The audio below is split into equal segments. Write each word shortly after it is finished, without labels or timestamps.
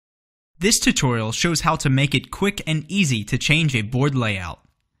This tutorial shows how to make it quick and easy to change a board layout.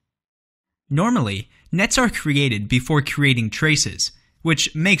 Normally, nets are created before creating traces,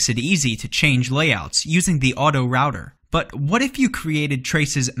 which makes it easy to change layouts using the auto router. But what if you created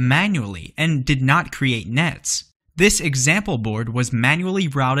traces manually and did not create nets? This example board was manually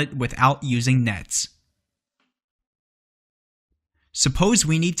routed without using nets. Suppose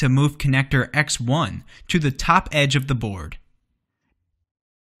we need to move connector X1 to the top edge of the board.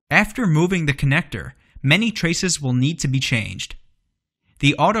 After moving the connector, many traces will need to be changed.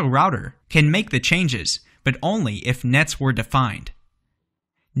 The auto router can make the changes, but only if nets were defined.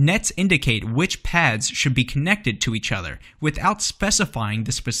 Nets indicate which paths should be connected to each other without specifying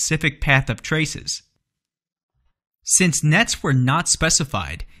the specific path of traces. Since nets were not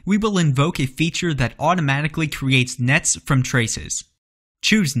specified, we will invoke a feature that automatically creates nets from traces.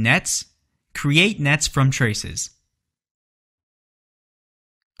 Choose Nets, Create Nets from Traces.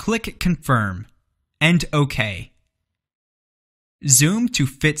 Click Confirm, and OK. Zoom to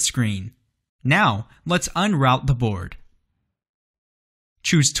fit screen. Now, let's unroute the board.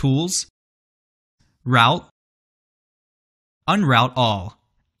 Choose Tools, Route, Unroute All,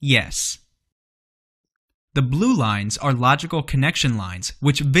 Yes. The blue lines are logical connection lines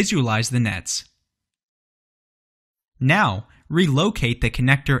which visualize the nets. Now, relocate the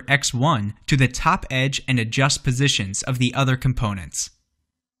connector X1 to the top edge and adjust positions of the other components.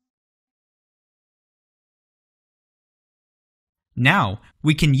 Now,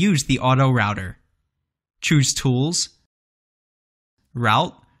 we can use the auto router. Choose Tools,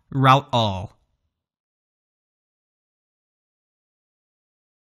 Route, Route All.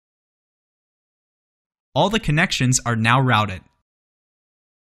 All the connections are now routed.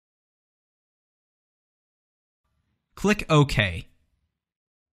 Click OK.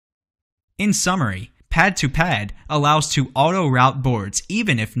 In summary, Pad2Pad allows to auto-route boards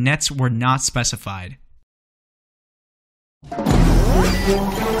even if nets were not specified.